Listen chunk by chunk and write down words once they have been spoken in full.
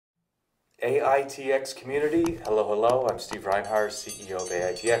AITX community, hello, I'm Steve Reinharz, CEO of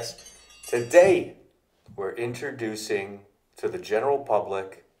AITX. Today, we're introducing to the general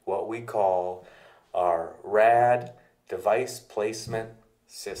public what we call our RAD device placement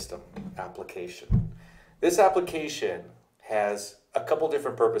system application. This application has a couple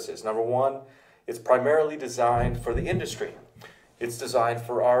different purposes. Number one, it's primarily designed for the industry. It's designed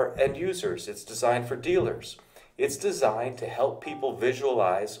for our end users. It's designed for dealers. It's designed to help people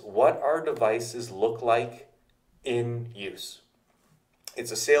visualize what our devices look like in use.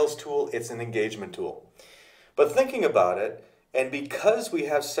 It's a sales tool, it's an engagement tool. But thinking about it, and because we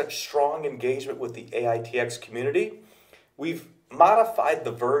have such strong engagement with the AITX community, we've modified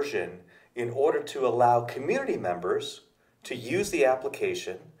the version in order to allow community members to use the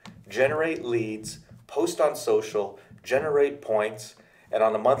application, generate leads, post on social, generate points, and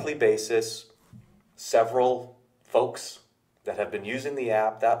on a monthly basis, several folks that have been using the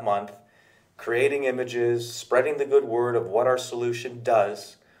app that month, creating images, spreading the good word of what our solution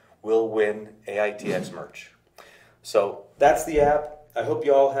does, will win AITX merch. So that's the app. I hope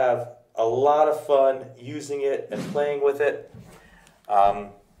you all have a lot of fun using it and playing with it.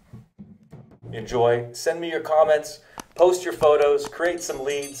 Enjoy. Send me your comments, post your photos, create some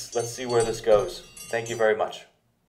leads. Let's see where this goes. Thank you very much.